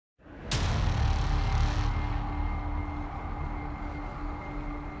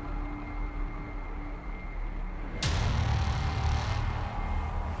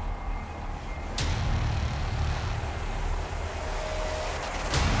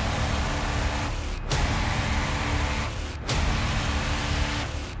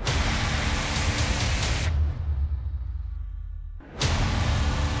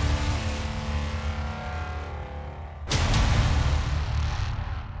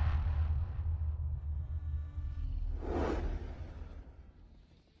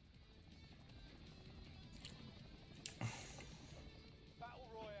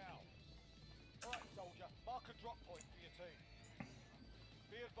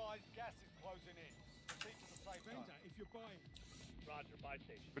advised, gas is closing in. Proceed to the safe zone. If you're buying. Roger, buy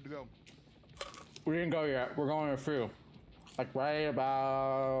station. Good to go. We didn't go yet. We're going a few. Like right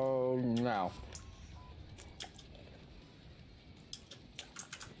about now.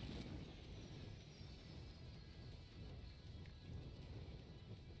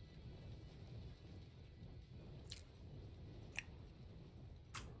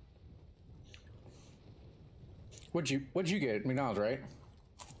 What'd you get? McDonald's, right?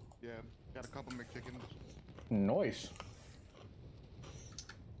 Yeah, got a couple McChickens. Nice.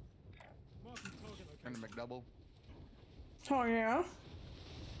 And a McDouble. Oh yeah.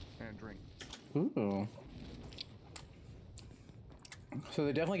 And a drink. Ooh. So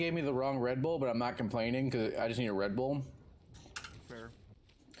they definitely gave me the wrong Red Bull, but I'm not complaining because I just need a Red Bull. Fair.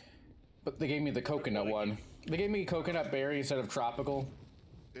 But they gave me the coconut one. They gave me coconut berry instead of tropical.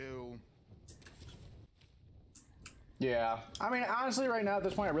 Ew. Yeah. I mean, honestly, right now at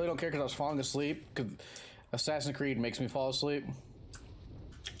this point, I really don't care because I was falling asleep. Because Assassin's Creed makes me fall asleep.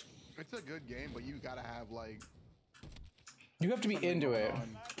 It's a good game, but you gotta have like. You have to be into it.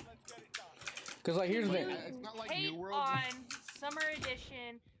 Because like, here's the thing. It's not like Hate New World. on Summer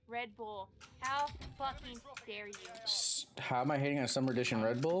Edition Red Bull. How fucking dare you? How am I hating on Summer Edition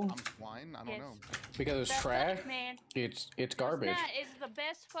Red Bull? I'm swine. I don't know. Because it's That's trash. not, man. It's garbage. It's the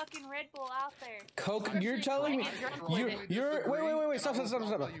best fucking Red Bull out there. Coke. You're Especially telling me. when you're drunk with it. You're wait. Stop.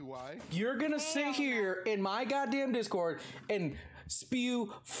 Tell you why. You're gonna sit here in my goddamn Discord and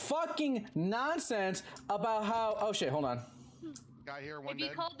spew fucking nonsense about how. Oh shit! Hold on. Guy here, one If you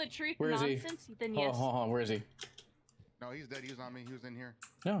dead. called the truth Where is he? nonsense, then yes. Hold on. Where is he? No, he's dead. He was on me. He was in here.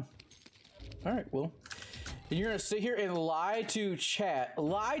 No. All right. Well, you're gonna sit here and lie to chat,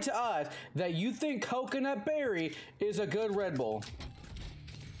 lie to us that you think coconut berry is a good Red Bull.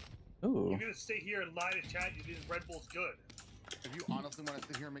 Ooh. You're gonna sit here and lie to chat. You think Red Bull's good? If you honestly want to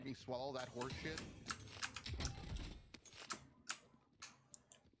sit here and make me swallow that horse shit.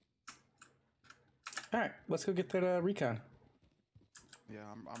 All right. Let's go get that recon. Yeah,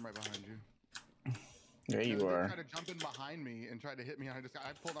 I'm right behind you. There you They are. tried to jump in behind me and tried to hit me. I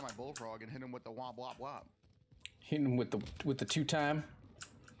pulled out my bullfrog and hit him with the womp womp womp. Hit him with the 2-time.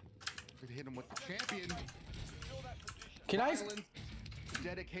 Hit him with the champion. Can I? Violence,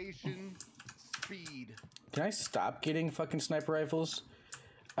 dedication, speed. Can I stop getting fucking sniper rifles?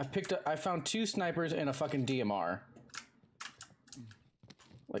 I found 2 snipers and a fucking DMR.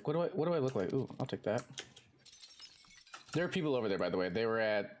 Like, what do I look like? Ooh, I'll take that. There are people over there, by the way. They were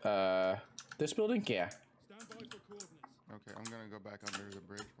at this building. Yeah. Okay, I'm gonna go back under the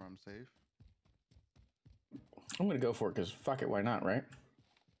bridge where I'm safe. I'm gonna go for it because fuck it, why not, right?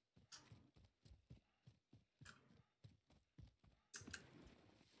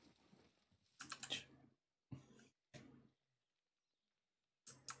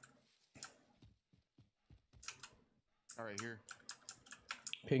 All right, here.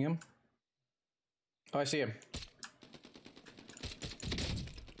 Ping him. Oh, I see him.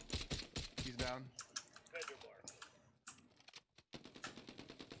 He's down.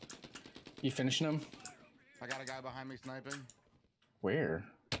 You finishing him? I got a guy behind me sniping. Where?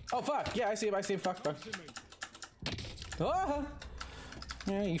 Oh fuck! Yeah, I see him. I see him. Fuck. Oh!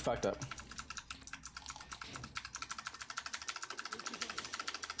 Yeah, you fucked up.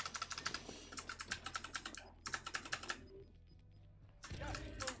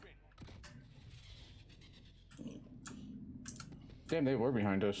 Damn, they were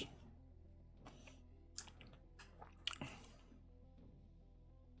behind us.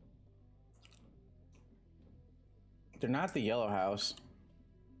 They're not the yellow house.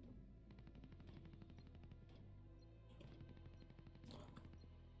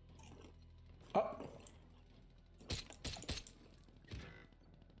 Oh.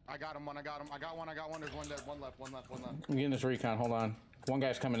 I got him. I got him. I got one. There's one dead. One left. I'm getting this recon. Hold on. One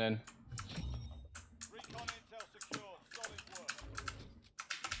guy's coming in. Recon intel secure. Solid work.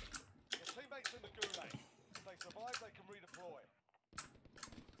 Your teammates in the gulag. If they survive, they can redeploy.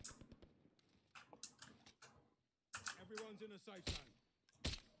 Everyone's in a safe zone.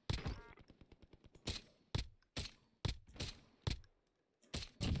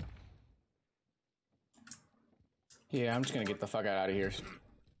 Yeah, I'm just gonna get the fuck out of here.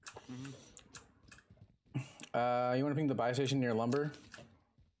 You wanna ping the buy station near lumber?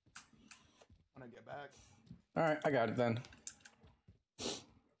 When I get back. Alright, I got it then.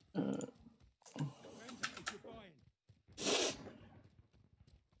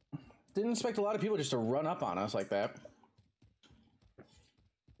 Didn't expect a lot of people just to run up on us like that.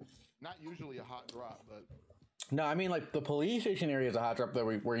 Not usually a hot drop, but No, I mean like the police station area is a hot drop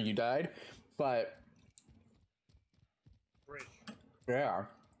where you died, but Bridge. yeah.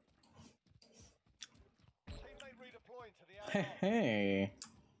 Hey, hey.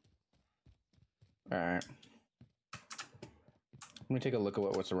 All right. Let me take a look at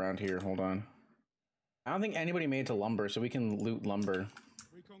what's around here. Hold on. I don't think anybody made it to lumber, so we can loot lumber.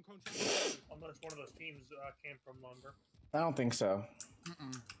 Unless one of those teams came from lumber. I don't think so.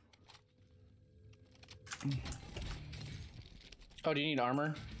 Oh, do you need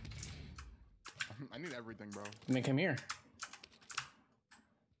armor? I need everything, bro. Then come here.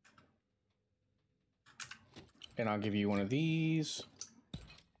 And I'll give you one of these.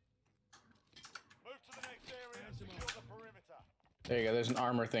 Move to the next area and secure the perimeter. There you go. There's an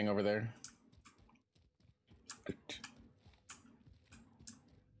armor thing over there.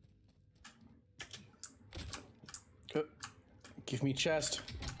 Give me chest.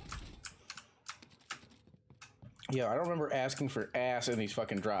 Yeah, I don't remember asking for ass in these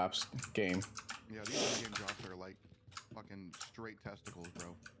fucking drops game. Yeah, these game drops are like fucking straight testicles, bro.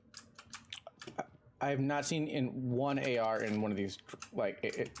 I have not seen in one AR in one of these like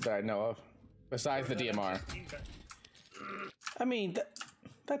that I know of, besides the DMR. I mean,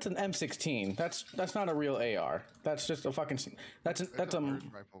 that's an M16. That's not a real AR. That's just a fucking. That's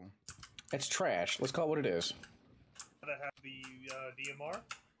rifle. It's trash. Let's call it what it is. That have the DMR. I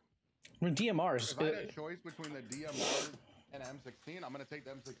mean, DMRs. If I had a choice between the DMR and M16, I'm gonna take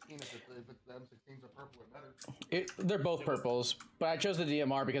the M16 if the M16s are purple or better. They're both purples, but I chose the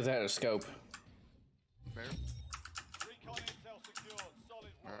DMR because it had a scope. Fair. Recon intel secured. Solid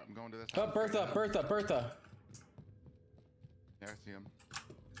All work. right, I'm going to this. Oh, Bertha. Yeah, I see him.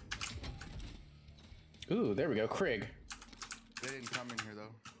 Ooh, there we go, Krieg. They didn't come in here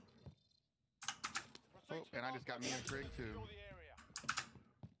though. Oh, and I just got me and Craig too. Secure the area.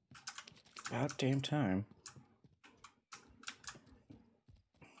 About damn time.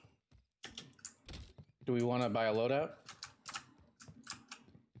 Do we want to buy a loadout?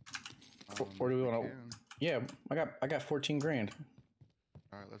 Or do we want to? Yeah, I got 14 grand.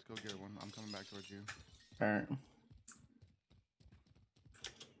 All right, let's go get one. I'm coming back towards you. All right.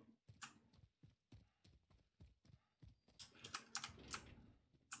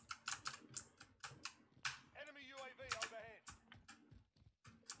 Enemy UAV overhead.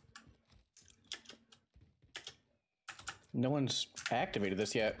 No one's activated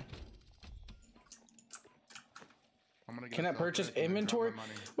this yet. I'm gonna get Can I purchase inventory?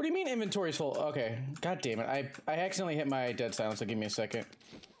 What do you mean inventory's full? Okay. God damn it. I accidentally hit my dead silence, so give me a second.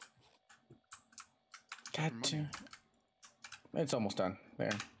 God damn. It's almost done.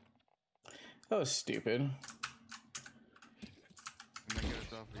 There. That was stupid. And then get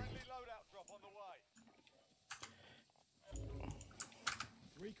a selfie. Friendly loadout drop on the way.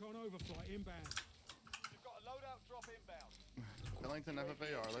 Recon overflight inbound. You've got a loadout drop inbound. Ellington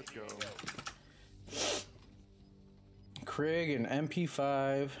FFAR, let's go. Krieg and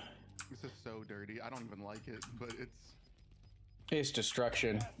MP5. This is so dirty. I don't even like it, but It's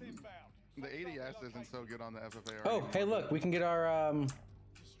destruction. That's inbound. the ADS isn't so good on the FFAR. Oh, anymore. hey, look, we can get our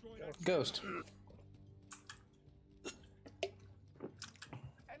Destroy that. ghost.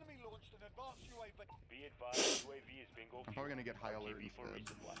 Enemy launched an advanced UAV. Be advised, UAV is bingo. I'm probably gonna get high alert TV for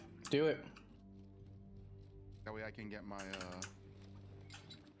instead. resupply. Do it. That way I can get my Enemy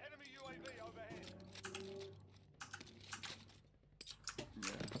UAV overhead.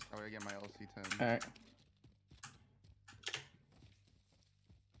 yeah. That way I get my LC10. All right.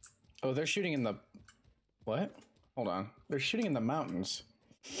 Oh, they're shooting in the... What? Hold on. They're shooting in the mountains.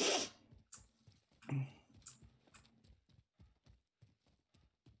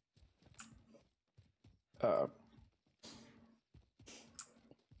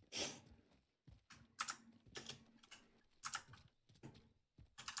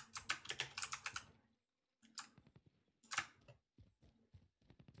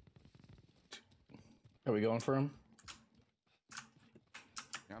 Are we going for him?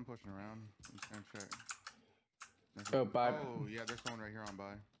 Yeah, I'm pushing around. I'm just gonna check. Oh, bye. Oh, yeah, there's someone right here on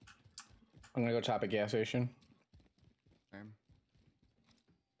by. I'm gonna go top a gas station. Same.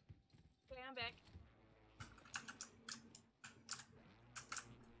 Okay, I'm back.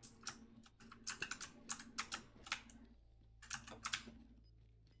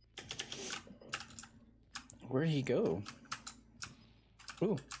 Where'd he go?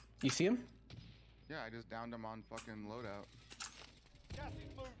 Ooh, you see him? Yeah, I just downed him on fucking loadout. Gas is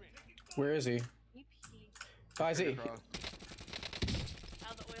moving. Where is he? EP. Oh, I see. Across.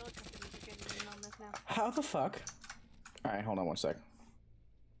 How the oil companies are getting in on this now. How the fuck? All right, hold on one sec.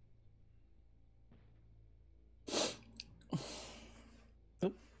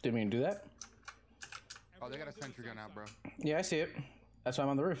 Oop, didn't mean to do that. Oh, they got a sentry gun out, bro. Yeah, I see it. That's why I'm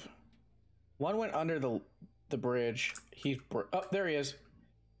on the roof. One went under the bridge. He's oh, there he is.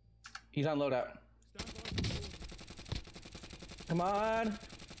 He's on loadout. Stand by for orders. Come on.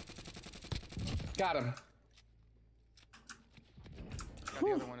 Got him. Got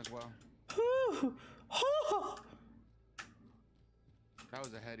the other one as well. That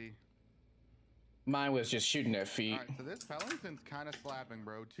was a heady. Mine was just shooting at feet. Alright, so this Pellington's kind of slapping,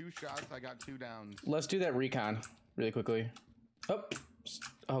 bro. 2 shots, I got 2 downs. Let's do that recon really quickly. Oh,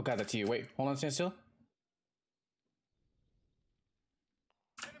 oh god, that's you. Wait, hold on, stand still.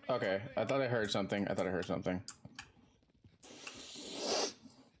 Okay, I thought I heard something. I thought I heard something.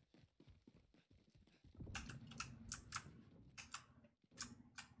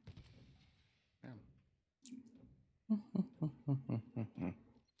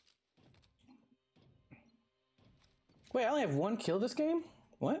 Wait, I only have 1 kill this game?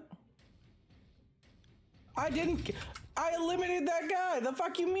 What? I didn't. I eliminated that guy. The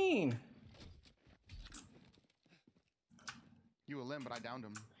fuck you mean? You a limb, but I downed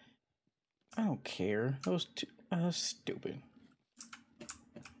him. I don't care. That was too stupid.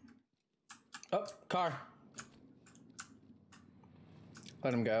 Oh, car.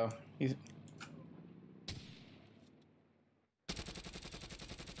 Let him go. He's.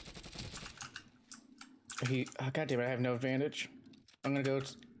 Oh, God damn it, I have no advantage. I'm gonna go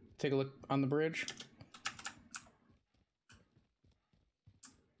take a look on the bridge.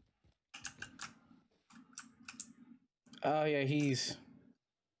 Oh yeah, he's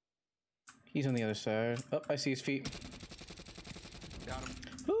on the other side. Oh, I see his feet. Got him.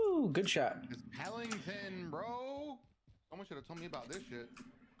 Ooh, good shot. It's Pellington, bro. Someone should have told me about this shit.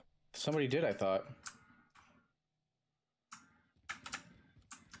 Somebody did, I thought.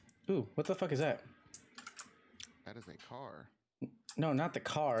 Ooh, what the fuck is that? That is a car. No, not the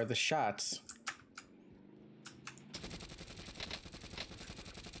car, the shots.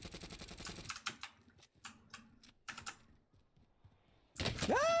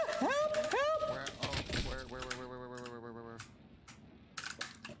 Ah! Help! Help! Where? Oh, where?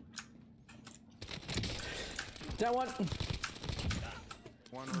 That one.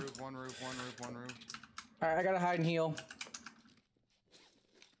 One roof. Alright, I gotta hide and heal.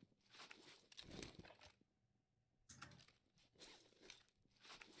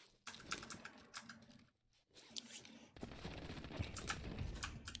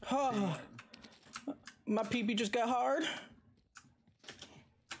 Oh, my pee-pee just got hard.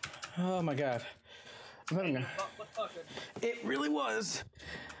 Oh my god. I'm having a... It really was.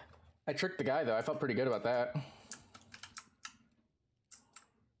 I tricked the guy though. I felt pretty good about that.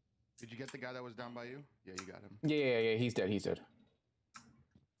 Did you get the guy that was down by you? Yeah, you got him. Yeah. He's dead. He's dead.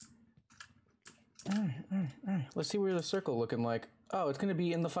 All right. Let's see where the circle looking like. Oh, it's gonna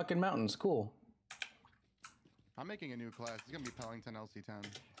be in the fucking mountains. Cool. I'm making a new class. It's gonna be Pellington LC10.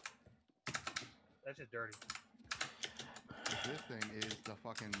 That's just dirty. This thing is the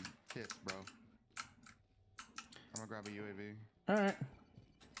fucking tits, bro. I'm gonna grab a UAV. All right.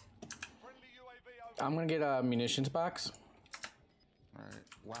 Friendly UAV over. I'm gonna get a munitions box. All right.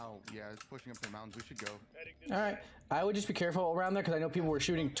 Wow. Yeah, it's pushing up the mountains. We should go. All right. I would just be careful around there because I know people were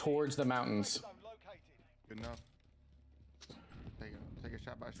shooting towards the mountains. Zone located. Good enough. Take a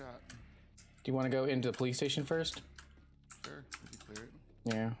shot by shot. Do you want to go into the police station first? Sure. You clear it.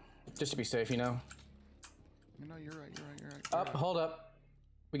 Yeah. Just to be safe, you know. You know, you're right. Up, hold up.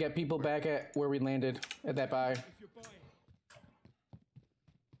 We got people back at where we landed at that buy. If you're buying,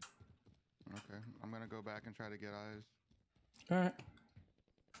 Okay. I'm gonna go back and try to get eyes. All right.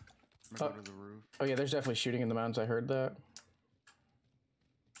 I'm gonna go to the roof. Oh yeah, there's definitely shooting in the mountains. I heard that.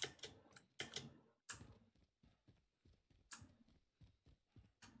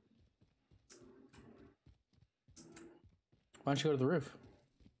 Why don't you go to the roof?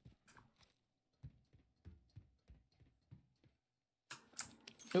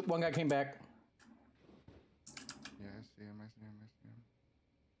 Oop, one guy came back. Yeah, I see him.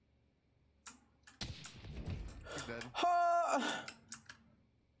 He's dead. Ha!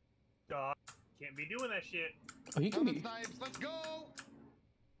 Dog. Can't be doing that shit. Oh, he can Pellet be. snipes. Let's go. All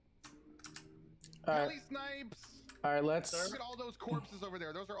right, Pelly snipes. all right. Let's Look at all those corpses over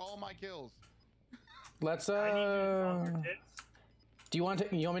there. Those are all my kills. let's. I need you to solve your tits. Do you want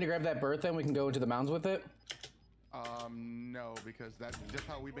to? You want me to grab that Bertha and we can go into the mountains with it? No, because that's just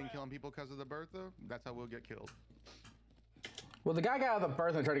how we've been killing people because of the Bertha. That's how we'll get killed. Well, the guy got out of the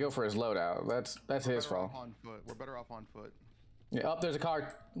Bertha and tried to go for his loadout. That's his Better fault. off on foot. We're better off on foot. Yeah. Oh, there's a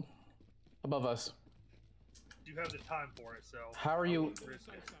car above us. You have the time for it, so. How are you?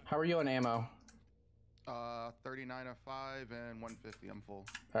 How are you on ammo? 39 of 5 and 150. I'm full.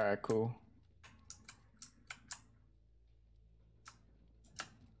 All right, cool.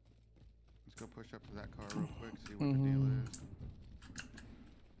 Let's go push up to that car real quick. See what the deal is.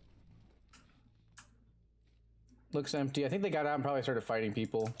 Looks empty. I think they got out and probably started fighting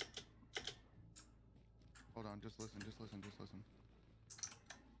people. Hold on, just listen, just listen, just listen.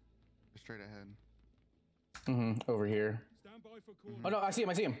 Just straight ahead. Over here. Stand by for coordinates. Oh no, I see him,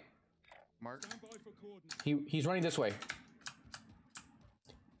 I see him. Mark. Stand by for coordinates. He's running this way.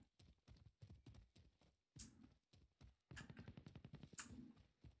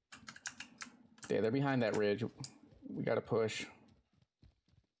 Yeah, they're behind that ridge. We gotta push.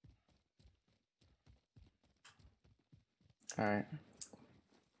 Alright.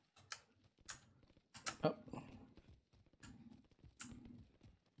 Oh.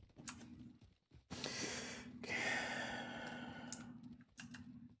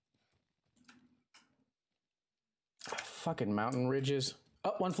 Fucking mountain ridges.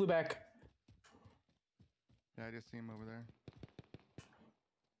 Oh, one flew back. Yeah, I just see him over there.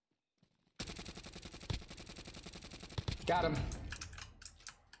 Got him.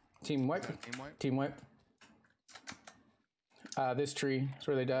 Team wipe. Is that team wipe? Team wipe. This tree is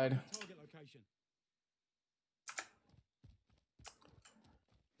where they died. Target location.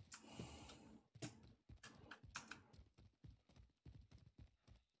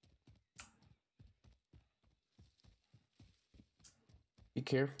 Be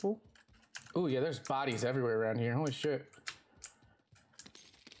careful. Oh yeah, there's bodies everywhere around here. Holy shit.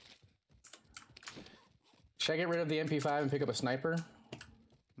 Should I get rid of the MP5 and pick up a sniper?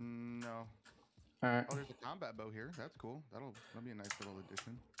 No. Alright. Oh, there's a combat bow here. That's cool. That'll be a nice little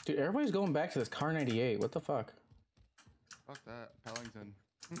addition. Dude, everybody's going back to this Car 98. What the fuck? Fuck that. Pellington.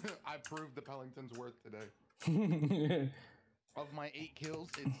 I proved the Pellington's worth today. Of my 8 kills,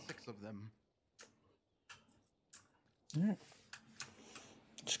 it's 6 of them. Alright.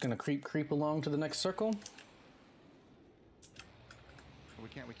 Just gonna creep along to the next circle. We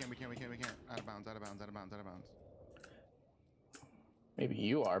can't. Out of bounds. Maybe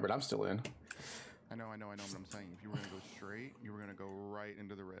you are, but I'm still in. I know what I'm saying. If you were gonna go straight, you were gonna go right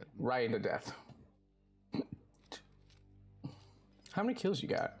into the red. Right into death. How many kills you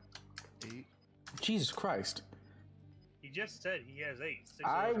got? 8. Jesus Christ. He just said he has 8. 6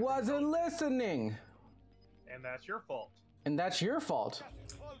 I of those are wasn't from listening. And that's your fault. And that's your fault. Gas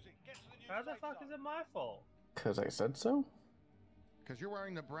is closing. Get to the new How the safe fuck zone. is it my fault? Because I said so? Because you're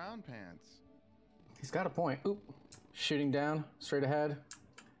wearing the brown pants. He's got a point. Oop. Shooting down, straight ahead.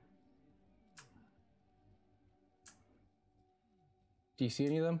 Do you see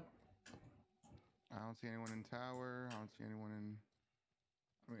any of them? I don't see anyone in tower. I don't see anyone in.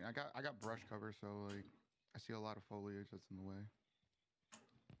 I mean, I got brush cover, so like I see a lot of foliage that's in the way.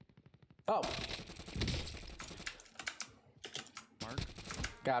 Oh, Mark.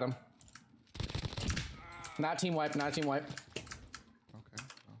 got him. Not team wipe, not team wipe. Okay.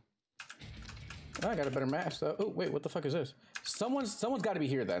 Well, Oh, I got a better match though. Oh, wait, what the fuck is this? Someone's got to be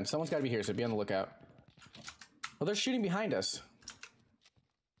here then. Someone's got to be here, so be on the lookout. Well, they're shooting behind us.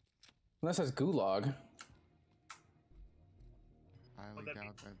 Unless that's Gulag. highly that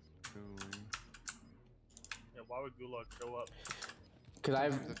doubt that's Dooley. Yeah, why would Gulag show up? Because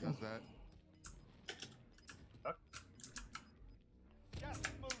I've. Sometimes it does that. Huh? Gas is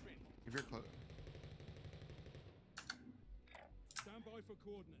moving. If you're close. Stand by for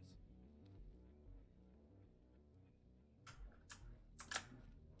coordinates.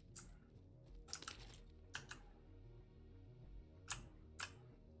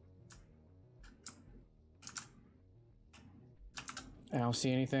 I don't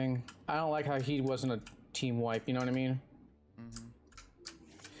see anything. I don't like how he wasn't a team wipe, you know what I mean? Mm-hmm.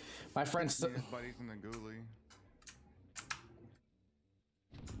 My friend's. His buddies in the Ghoulie.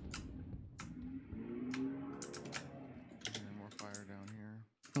 And more fire down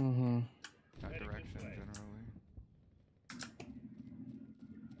here. Mm-hmm. That Heading direction this way. generally.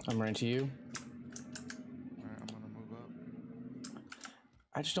 I'm running to you. Alright, I'm gonna move up.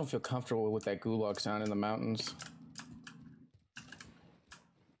 I just don't feel comfortable with that Gulag sound in the mountains.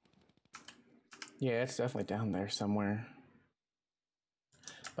 Yeah, it's definitely down there somewhere.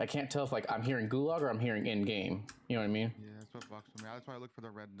 But I can't tell if like I'm hearing Gulag or I'm hearing in game. You know what I mean? Yeah, that's what bucks for me. That's why I look for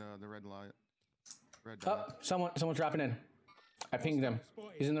the red light. Red Oh, dot. someone's dropping in. I pinged him.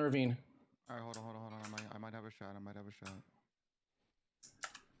 He's in the ravine. Alright, hold on. I might have a shot.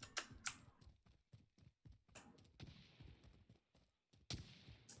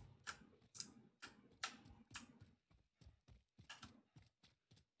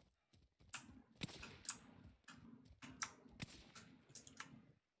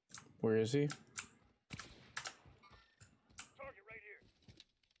 Where is he? Target right here.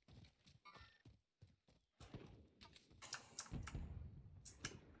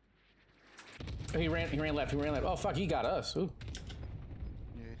 Oh, he ran left. Oh fuck, he got us. Ooh.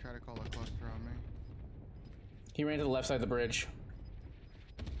 Yeah, he tried to call a cluster on me. He ran to the left side of the bridge.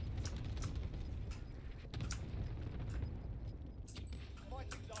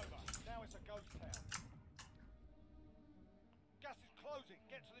 Fighting's over. Now it's a ghost town. Gas is closing.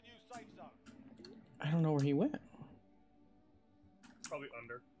 Get to the new safe zone. I don't know where he went. Probably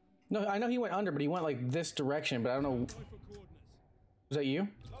under. No, I know he went under, but he went like this direction, but I don't know. Stand by for coordinates. Was that you?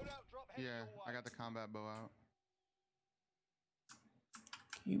 Loadout drop heading Yeah, your way. I got the combat bow out.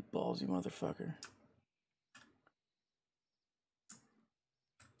 You ballsy motherfucker.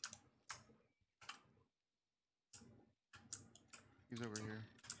 He's over here.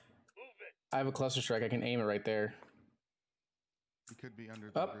 I have a cluster strike. I can aim it right there. He could be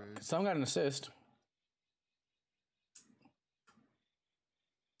under the Oh, bridge. someone got an assist.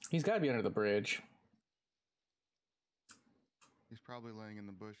 He's got to be under the bridge. He's probably laying in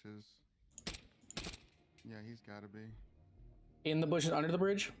the bushes. Yeah, he's got to be. In the bushes under the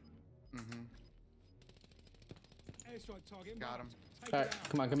bridge? Mm-hmm. Airstrike target. Got him. Take All it right, out.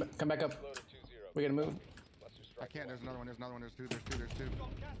 come on, come back up. We gotta move. I can't. There's another one. There's another one. There's two. There's two. There's two.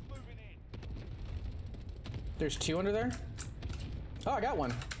 Got gas moving in. There's two under there? Oh, I got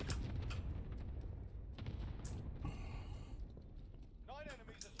one. 9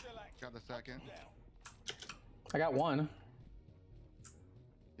 enemies are still active. Got the second. Down. I got one.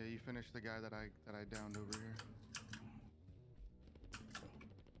 Yeah, you finished the guy that I downed over here.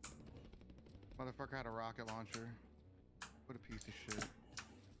 Motherfucker had a rocket launcher. What a piece of shit.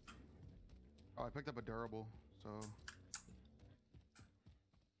 Oh, I picked up a durable, so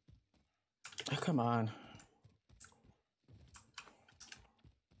Oh, come on.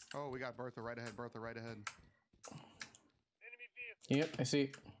 oh, we got Bertha right ahead. Bertha right ahead. Yep, I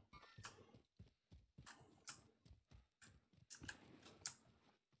see.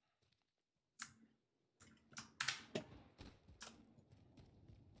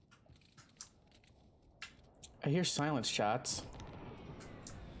 I hear silence shots.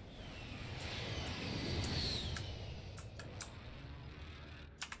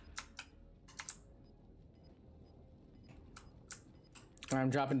 I'm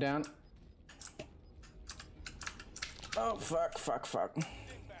dropping down. Oh, fuck. Inbound.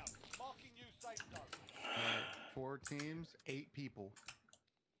 Marking new safe zone. 4 teams, 8 people.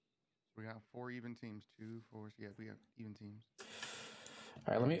 We have 4 even teams. 2, 4. Yeah, we have even teams.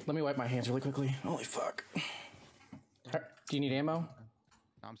 All right, let me wipe my hands really quickly. Holy fuck. All right, do you need ammo?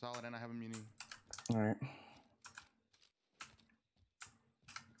 I'm solid and I have a muni. All right.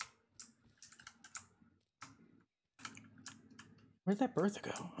 Where'd that Bertha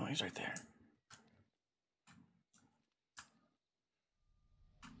go? Oh, he's right there.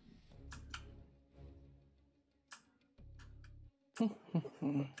 We're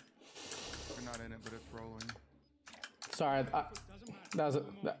not in it, but it's rolling. Sorry, Doesn't matter. that was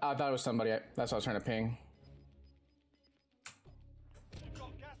I thought it was somebody. That's what I was trying to ping. You've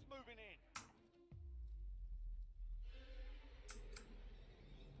got gas moving in.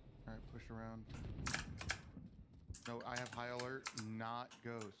 All right, push around. No, I have high alert, not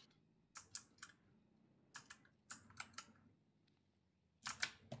ghost.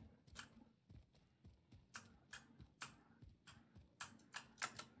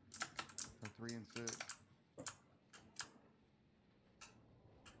 So 3 and 6.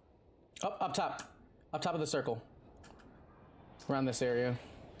 Up top of the circle. Around this area.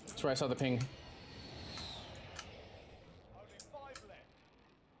 That's where I saw the ping. Only 5 left.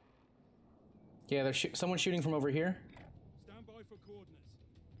 Yeah, there's someone shooting from over here. Stand by for coordinates.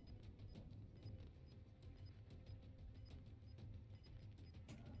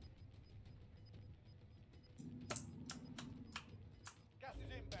 Gas is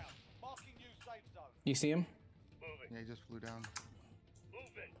inbound. Marking new safe zone. You see him? Yeah, he just flew down.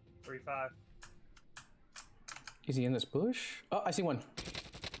 3-5. Is he in this bush? Oh, I see one.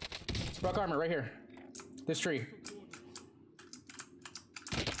 Rock armor right here. This tree.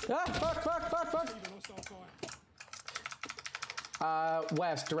 Ah, fuck. Even hostile fire.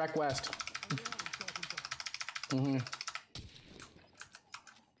 West, direct west. On the arm, starting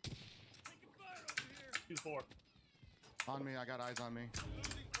down. 2-4. On me, I got eyes on me.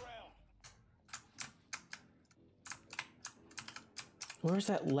 Losing ground. Where's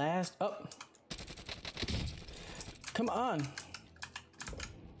that last? Oh. Come on.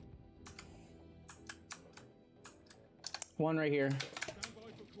 One right here. Stand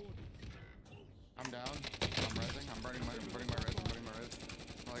by for coordinates. I'm down. I'm rezzing. I'm burning my res. I'm burning my res.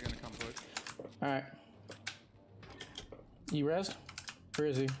 Probably gonna come push. All right. You rezzed? Where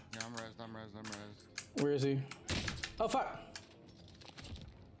is he? Yeah, I'm rezzed. Where is he? Oh, fuck.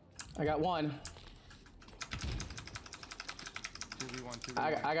 I got one. 2v1,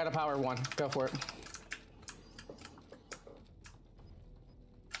 2v1. I got a power one. Go for it.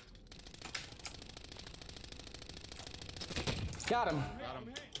 Got him. Got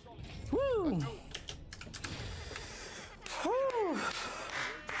him. Woo! Whew.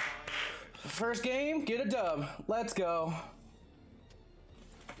 First game, get a dub. Let's go.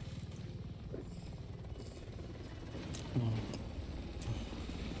 Oh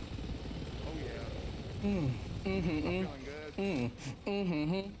yeah. I'm feeling good.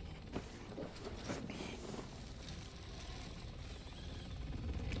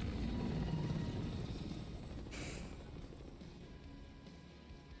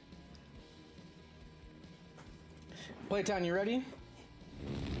 Playtown, you ready?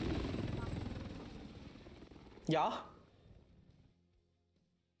 Yeah?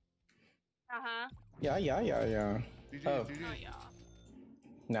 Uh-huh. Yeah. GG's, Oh. GG's. Oh, yeah.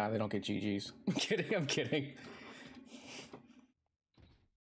 Nah, they don't get GGs. I'm kidding, I'm kidding.